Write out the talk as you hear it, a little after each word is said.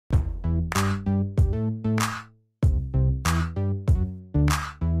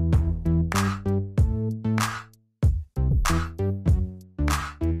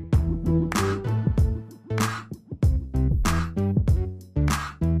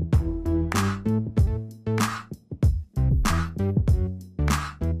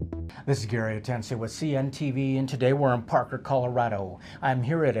This is Gary Atencio with CNTV, and today we're in Parker, Colorado. I'm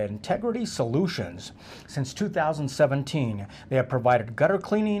here at Integrity Solutions. Since 2017, they have provided gutter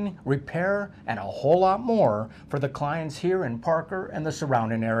cleaning, repair, and a whole lot more for the clients here in Parker and the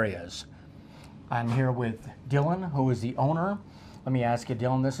surrounding areas. I'm here with Dylan, who is the owner. Let me ask you,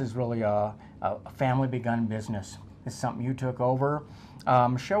 Dylan, this is really a family-begun business. It's something you took over.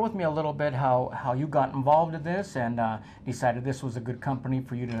 Share with me a little bit how you got involved in this and decided this was a good company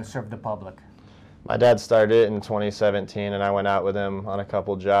for you to serve the public. My dad started it in 2017, and I went out with him on a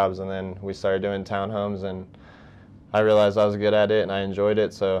couple jobs, and then we started doing townhomes, and I realized I was good at it and I enjoyed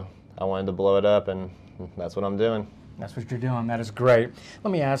it, so I wanted to blow it up, and that's what I'm doing. That's what you're doing. That is great. Let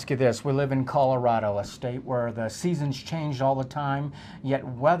me ask you this. We live in Colorado, a state where the seasons change all the time, yet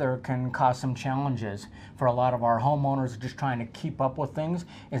weather can cause some challenges for a lot of our homeowners just trying to keep up with things.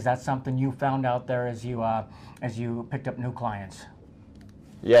 Is that something you found out there as you picked up new clients?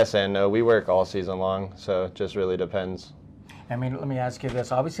 Yes, and we work all season long, so it just really depends. I mean, let me ask you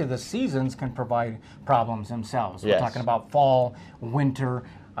this. Obviously, the seasons can provide problems themselves. Yes. We're talking about fall, winter,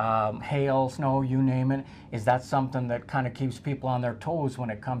 hail, snow, you name it. Is that something that kind of keeps people on their toes when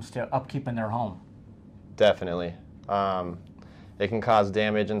it comes to upkeep in their home? Definitely. It can cause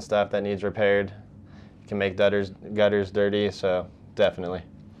damage and stuff that needs repaired. It can make gutters dirty, so definitely.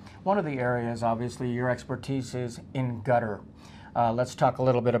 One of the areas, obviously, your expertise is in gutter. Let's talk a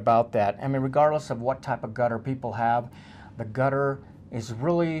little bit about that. I mean, regardless of what type of gutter people have, the gutter is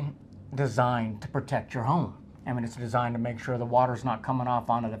really designed to protect your home. I mean, it's designed to make sure the water's not coming off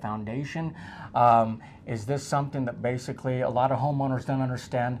onto the foundation. Is this something that basically a lot of homeowners don't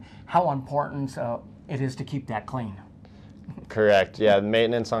understand how important it is to keep that clean? Correct. Yeah,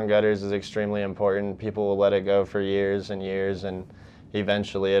 maintenance on gutters is extremely important. People will let it go for years and years, and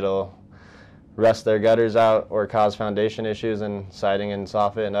eventually it'll rust their gutters out or cause foundation issues and siding and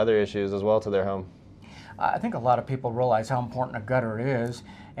soffit and other issues as well to their home. I think a lot of people realize how important a gutter is,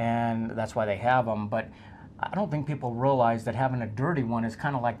 and that's why they have them, but I don't think people realize that having a dirty one is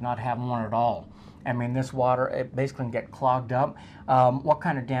kind of like not having one at all. I mean, this water, it basically can get clogged up. What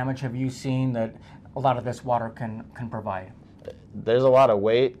kind of damage have you seen that a lot of this water can provide? There's a lot of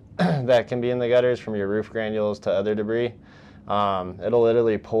weight that can be in the gutters, from your roof granules to other debris. It'll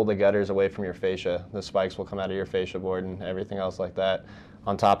literally pull the gutters away from your fascia. The spikes will come out of your fascia board and everything else like that,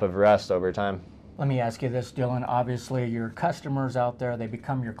 on top of rust over time. Let me ask you this, Dylan. Obviously, your customers out there, they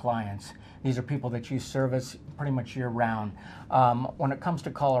become your clients. These are people that you service pretty much year-round. When it comes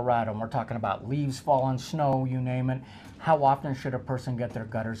to Colorado, and we're talking about leaves falling, snow, you name it, how often should a person get their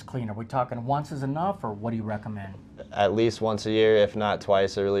gutters cleaned? Are we talking once is enough, or what do you recommend? At least once a year, if not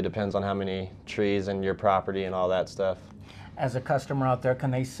twice. It really depends on how many trees and your property and all that stuff. As a customer out there, can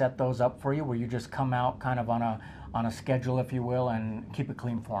they set those up for you, where you just come out kind of on a schedule, if you will, and keep it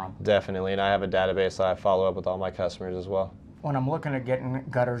clean for them? Definitely, and I have a database that I follow up with all my customers as well. When I'm looking at getting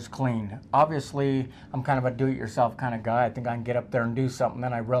gutters cleaned, obviously I'm kind of a do-it-yourself kind of guy. I think I can get up there and do something,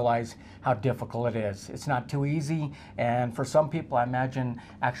 then I realize how difficult it is. It's not too easy, and for some people, I imagine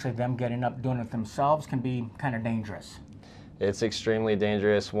actually them getting up doing it themselves can be kind of dangerous. It's extremely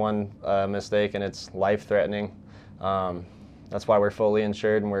dangerous. One mistake and it's life-threatening. That's why we're fully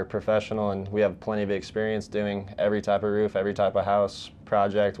insured and we're professional, and we have plenty of experience doing every type of roof, every type of house,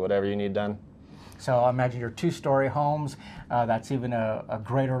 project, whatever you need done. So I imagine your two-story homes, that's even a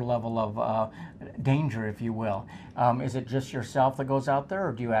greater level of danger, if you will. Is it just yourself that goes out there,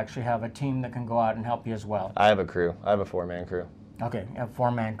 or do you actually have a team that can go out and help you as well? I have a crew. I have a four-man crew. Okay, a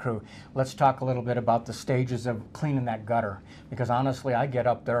four-man crew. Let's talk a little bit about the stages of cleaning that gutter, because honestly, I get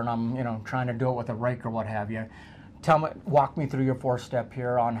up there and I'm trying to do it with a rake or what have you. Walk me through your four-step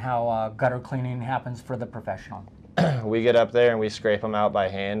here on how gutter cleaning happens for the professional. We get up there and we scrape them out by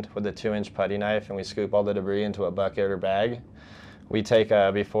hand with a 2-inch putty knife, and we scoop all the debris into a bucket or bag. We take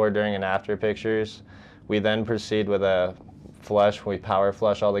before, during, and after pictures. We then proceed with a flush. We power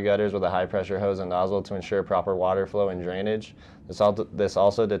flush all the gutters with a high-pressure hose and nozzle to ensure proper water flow and drainage. This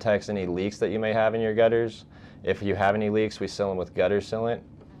also detects any leaks that you may have in your gutters. If you have any leaks, we seal them with gutter sealant.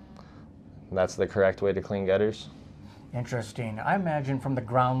 That's the correct way to clean gutters. Interesting. I imagine from the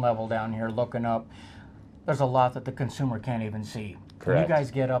ground level down here looking up, there's a lot that the consumer can't even see. Correct. When you guys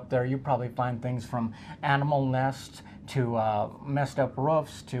get up there, you probably find things from animal nests to messed up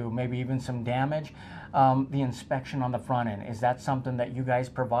roofs to maybe even some damage. The inspection on the front end, is that something that you guys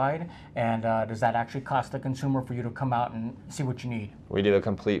provide? And does that actually cost the consumer for you to come out and see what you need? We do a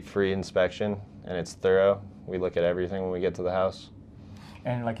complete free inspection, and it's thorough. We look at everything when we get to the house.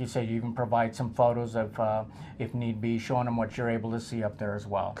 And like you said, you even provide some photos of, if need be, showing them what you're able to see up there as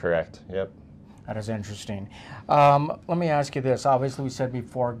well. Correct, yep. That is interesting. Let me ask you this. Obviously, we said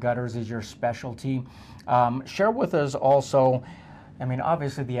before gutters is your specialty. Share with us also, I mean,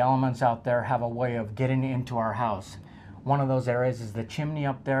 obviously the elements out there have a way of getting into our house. One of those areas is the chimney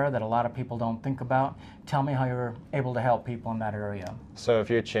up there that a lot of people don't think about. Tell me how you're able to help people in that area. So if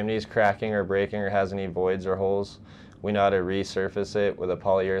your chimney's cracking or breaking or has any voids or holes, we know how to resurface it with a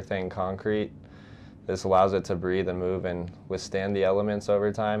polyurethane concrete. This allows it to breathe and move and withstand the elements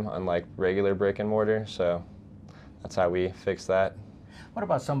over time, unlike regular brick and mortar. So that's how we fix that. What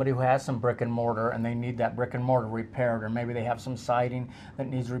about somebody who has some brick and mortar and they need that brick and mortar repaired, or maybe they have some siding that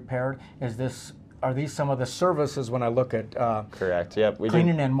needs repaired? Are these some of the services when I look at Correct. Yep.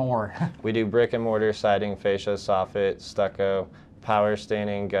 cleaning and more? We do brick and mortar, siding, fascia, soffit, stucco, power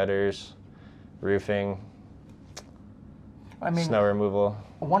staining, gutters, roofing, snow removal.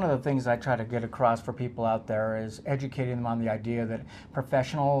 One of the things I try to get across for people out there is educating them on the idea that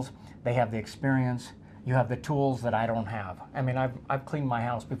professionals, they have the experience, you have the tools that I don't have. I mean, I've cleaned my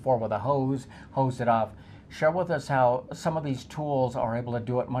house before with a hose, hosed it off. Share with us how some of these tools are able to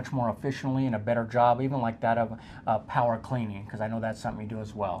do it much more efficiently and a better job, even like that of power cleaning, because I know that's something you do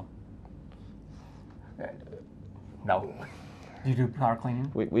as well. No. Do you do power cleaning?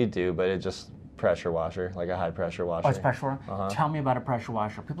 We do, but it's just pressure washer, like a high pressure washer. Oh, it's pressure washer? Tell me about a pressure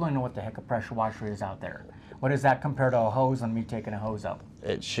washer. People don't know what the heck a pressure washer is out there. What is that compared to a hose and me taking a hose up?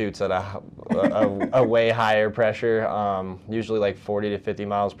 It shoots at a way higher pressure, usually like 40 to 50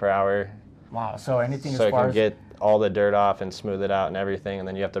 miles per hour. Wow, so anything so as far it as... can get all the dirt off and smooth it out and everything, and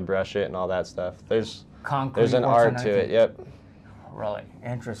then you have to brush it and all that stuff. There's an art to it, yep. Really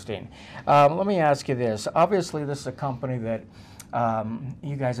interesting. Let me ask you this. Obviously, this is a company that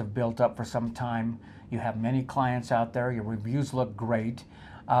you guys have built up for some time. You have many clients out there. Your reviews look great.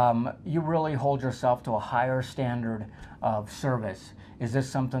 You really hold yourself to a higher standard of service. Is this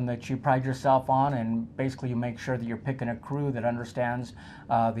something that you pride yourself on, and basically you make sure that you're picking a crew that understands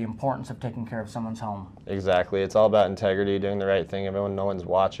the importance of taking care of someone's home? Exactly. It's all about integrity, doing the right thing, even when no one's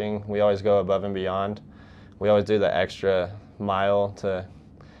watching. We always go above and beyond. We always do the extra mile to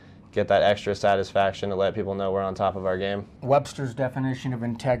get that extra satisfaction to let people know we're on top of our game. Webster's definition of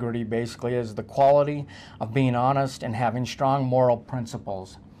integrity basically is the quality of being honest and having strong moral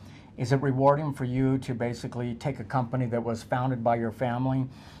principles. Is it rewarding for you to basically take a company that was founded by your family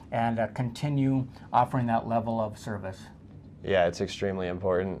and continue offering that level of service? Yeah, it's extremely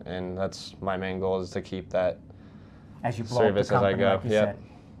important, and that's my main goal, is to keep that as you blow service up the company, as I go. like you said.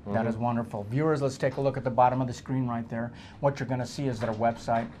 That is wonderful. Viewers, let's take a look at the bottom of the screen right there. What you're going to see is their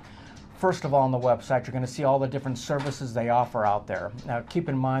website. First of all, on the website, you're going to see all the different services they offer out there. Now, keep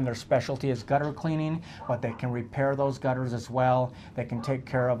in mind their specialty is gutter cleaning, but they can repair those gutters as well. They can take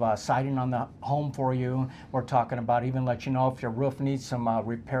care of siding on the home for you. We're talking about even let you know if your roof needs some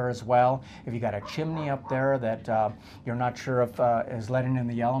repair as well. If you got a chimney up there that you're not sure if is letting in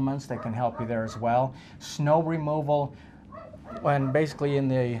the elements, they can help you there as well. Snow removal. And basically in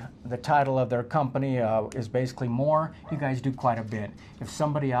the title of their company is basically more. You guys do quite a bit. If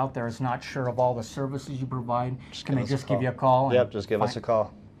somebody out there is not sure of all the services you provide, can they just give you a call? Yep, just give us a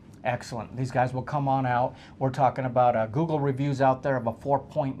call. Excellent. These guys will come on out. We're talking about Google reviews out there of a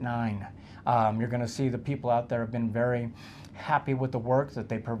 4.9. You're going to see the people out there have been very happy with the work that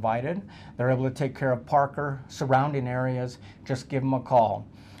they provided. They're able to take care of Parker, surrounding areas. Just give them a call.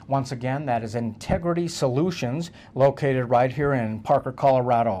 Once again, that is Integrity Solutions, located right here in Parker,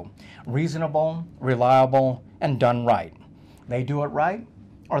 Colorado. Reasonable, reliable, and done right. They do it right,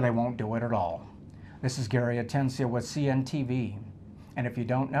 or they won't do it at all. This is Gary Atencio with CNTV. And if you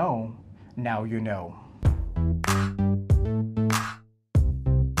don't know, now you know.